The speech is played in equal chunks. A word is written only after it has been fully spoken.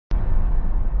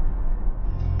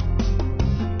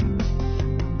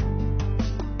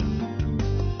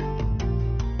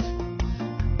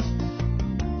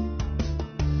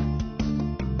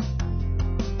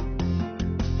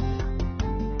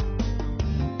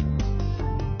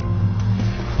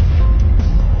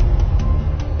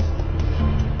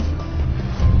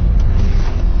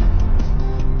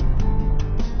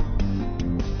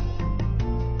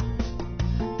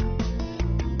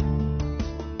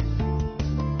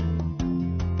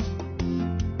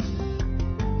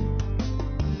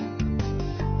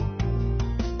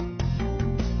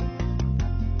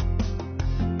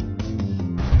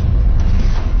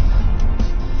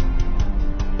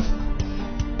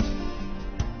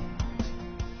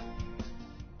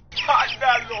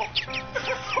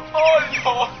Oh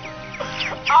Lord,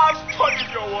 I've studied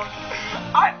your word.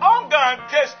 I hunger and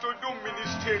thirst to do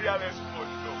ministerial exploit,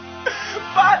 Lord.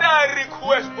 Father, I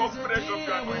request for fresh of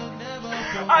your anointing.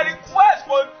 I request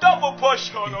for double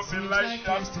portion of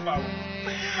Elisha's power.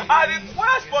 I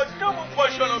request for double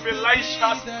portion of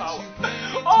Elisha's power.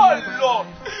 Oh Lord,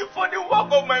 for the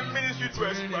work of my ministry to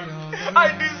expand.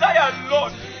 I desire,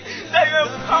 Lord, that you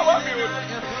empower me,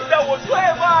 that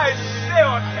whatsoever I say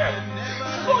on earth,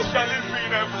 so shall it be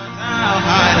in heaven. How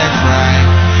hard I cry.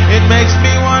 It makes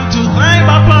me want to climb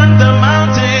up on the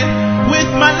mountain with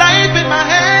my life in my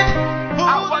hand.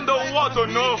 I want the world to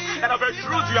know that of a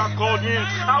truth you have called me.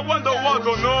 I want the world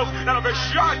to know that of a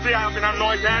surety I have been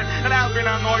anointed. And I have been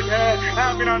anointed. I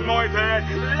have been anointed.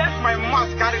 Let my mouth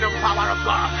carry the power of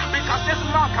God, because this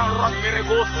mouth can run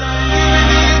miracles.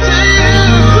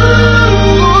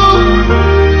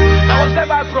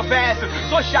 Whatever I profess,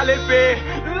 so shall it be.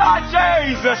 Lord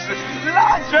Jesus,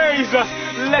 Lord Jesus,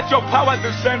 let your power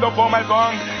descend upon my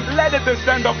tongue. Let it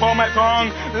descend upon my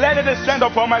tongue. Let it descend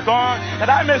upon my tongue, that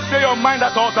I may say your mind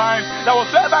at all times. That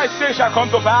whatever I say shall come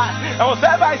to pass. That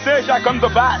whatever I say shall come to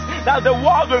pass. That the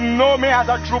world will know me as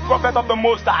a true prophet of the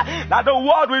Most High. That the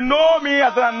world will know me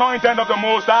as an anointed of the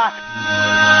Most High.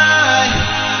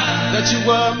 That you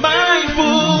were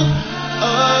mindful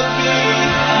of me.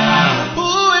 Who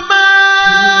am I?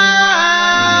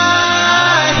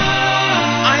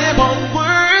 I am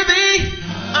unworthy.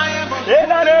 I am unworthy. In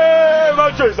the name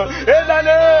of Jesus, in the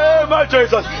name of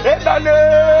Jesus, in the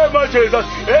name of Jesus,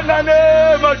 in the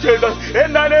name of Jesus,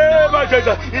 in the name of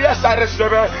Jesus. Yes, I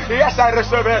receive it. Yes, I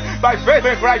receive it. By faith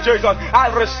in Christ Jesus,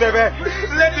 I receive it.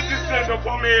 Let it descend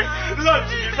upon me, Lord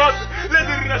Jesus. Let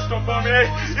it rest upon me.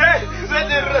 Yes,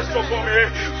 let it rest upon me,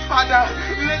 Father.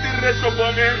 Let it rest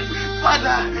upon me,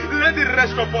 Father. Let it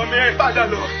rest upon me, Father,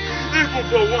 Lord. Even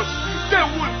for once, they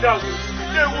won't doubt me.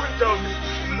 They won't doubt me.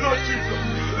 Lord Jesus,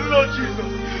 Lord Jesus,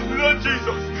 Lord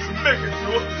Jesus, make it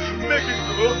so, make it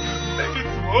so, make it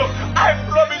so. I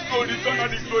promise to return all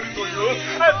the glory to you.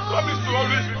 I promise to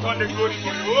always return the glory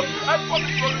to you. I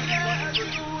promise to always return the glory to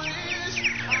you.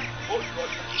 Oh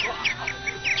Lord,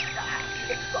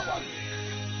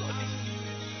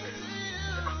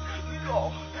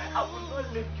 Lord, I will not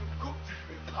let you go to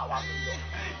empower me, Lord.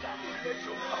 Let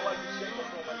your power descend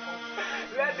upon my tongue.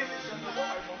 Let it descend upon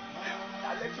my tongue.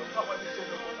 Let your power descend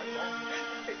upon my tongue.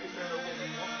 Let it descend upon my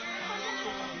tongue. I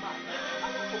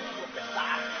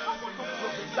want to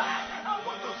prophesy. I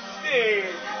want to say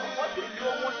what the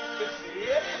Lord wants me to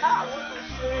say. I want to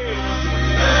say.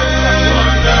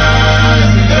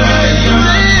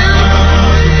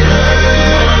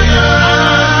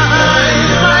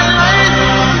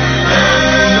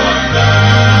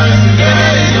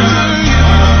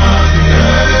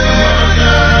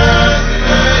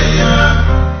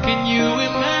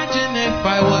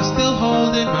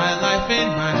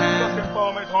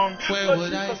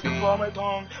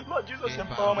 Lord Jesus,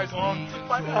 empower my tongue.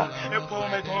 Father, empower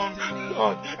my tongue.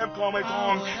 Lord, empower my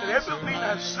tongue. And everything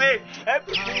I say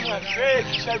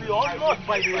shall be honored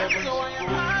by the heavens.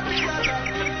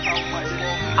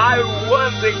 I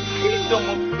want the kingdom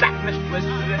of darkness to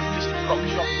experience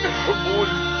destruction. Oh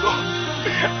Lord,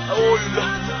 oh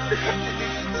Lord, I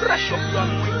need fresh of your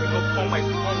anointing upon my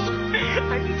tongue.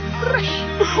 I need fresh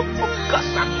of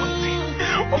God's anointing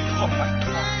upon my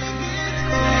tongue.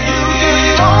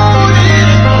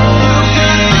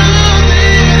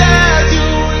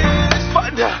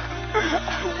 Father,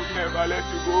 I will never let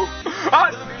you go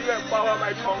until you empower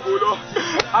my tongue, O Lord.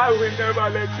 I will never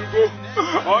let you go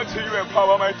until you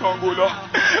empower my tongue, O Lord.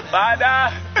 Father,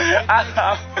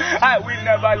 I will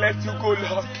never let you go,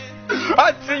 Lord,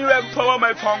 until you empower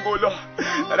my tongue, O Lord.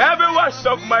 That every word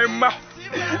of my mouth,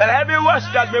 that every word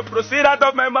that may proceed out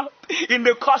of my mouth in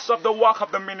the course of the work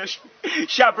of the ministry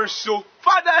shall be so.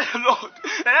 Father, Lord,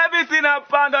 that everything I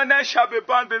bound on earth shall be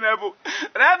bound in heaven.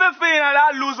 That everything that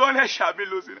I lose on earth shall be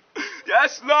losing.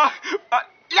 Yes, Lord.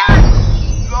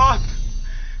 Yes, Lord.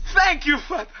 Thank you,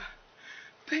 Father.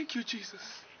 Thank you,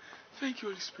 Jesus. Thank you,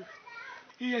 Holy Spirit.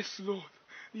 Yes, Lord.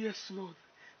 Yes, Lord.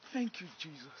 Thank you,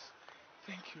 Jesus.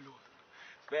 Thank you, Lord.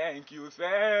 Thank you,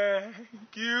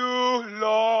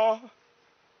 Lord.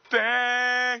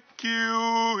 Thank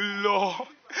you, Lord.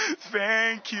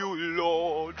 Thank you,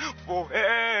 Lord, for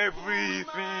everything you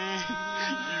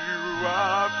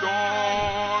have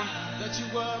done. That you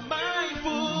were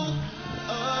mindful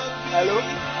of me. Hello?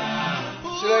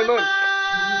 Sulaiman.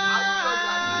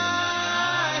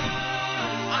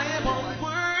 I am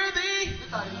unworthy.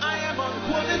 I am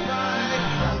unqualified.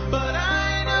 But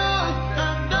I know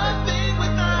I'm nothing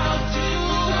without you.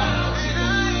 And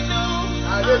I know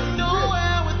I'm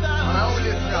nowhere without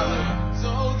you. So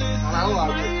this is my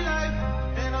life.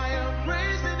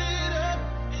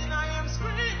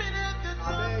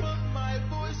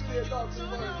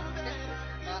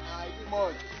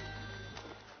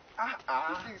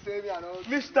 say me and all.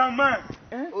 Mr. Man.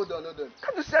 Hold on.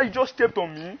 Can't you say you just stepped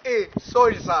on me? Hey,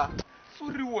 sorry, sir.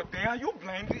 Sorry, what? Are you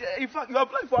blind? In fact, you are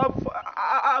blind for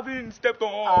having stepped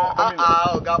on.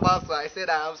 Gabasa, I said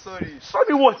I am sorry.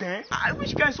 Sorry, what?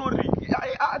 Which kind sorry?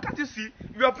 I can't you see?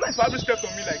 You are blind for having stepped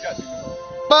on me like that.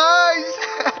 Boys!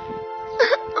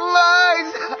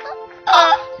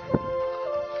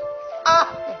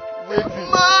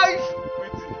 Boys!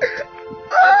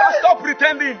 Stop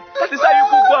pretending. That is how you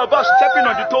go about stepping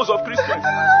on the toes of Christians.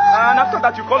 And after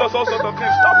that, you call us all sorts of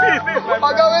names. Stop it. Wait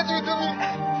you do me.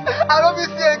 I don't be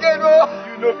see again, bro.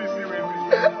 You know be see with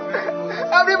me.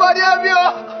 Everybody help me,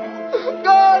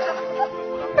 God.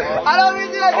 I don't be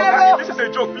see again, bro. This is a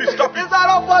joke. Please stop it. This is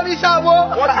not funny,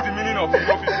 Shabo. What is the meaning of you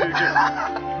not be see again?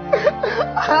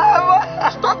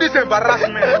 Stop this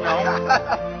embarrassment now.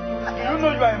 You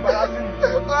know you are embarrassing me.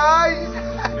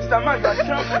 Mr. Man, you are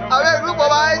careful. I will look for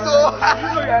my eyes, You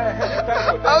know you are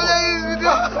I will let this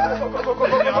video.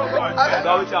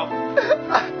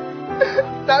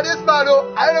 Now this man,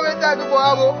 I don't know what time to go.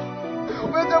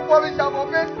 Wait for me, Shabo.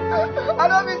 I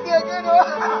don't be see again,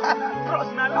 Bros,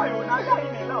 now lie, in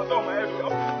and out of my head.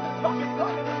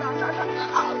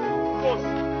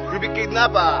 You be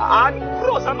kidnapper.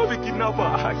 Bros, I'm not a kidnapper.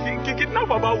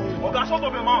 Kidnapper about who? Okay, shut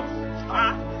up your mouth.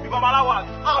 The Babalawa.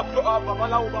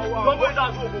 Babalawa.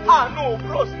 No,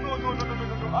 bros, no.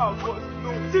 Bros, no.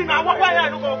 See, now, why I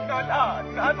don't go?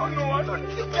 I don't know.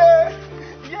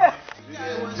 Yeah.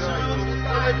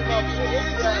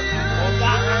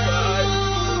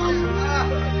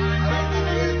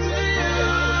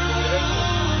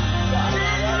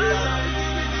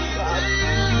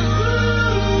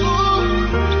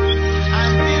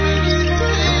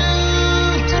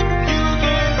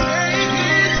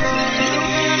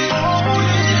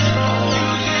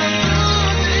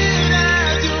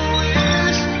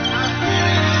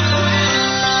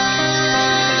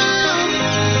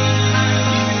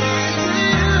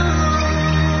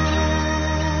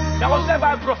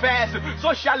 Profess,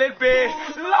 so shall it be.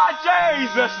 Lord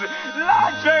Jesus,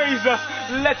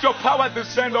 let your power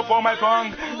descend upon my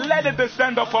tongue. Let it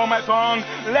descend upon my tongue.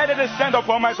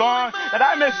 That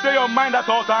I may say your mind at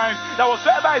all times. That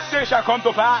whatsoever I say shall come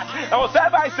to pass.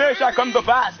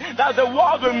 That the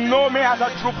world will know me as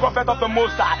a true prophet of the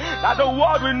Most High. That the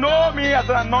world will know me as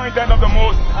an anointed of the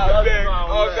Most High. I beg.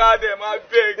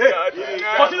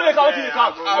 Continue to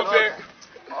count. I beg.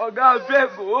 Oh God, I beg.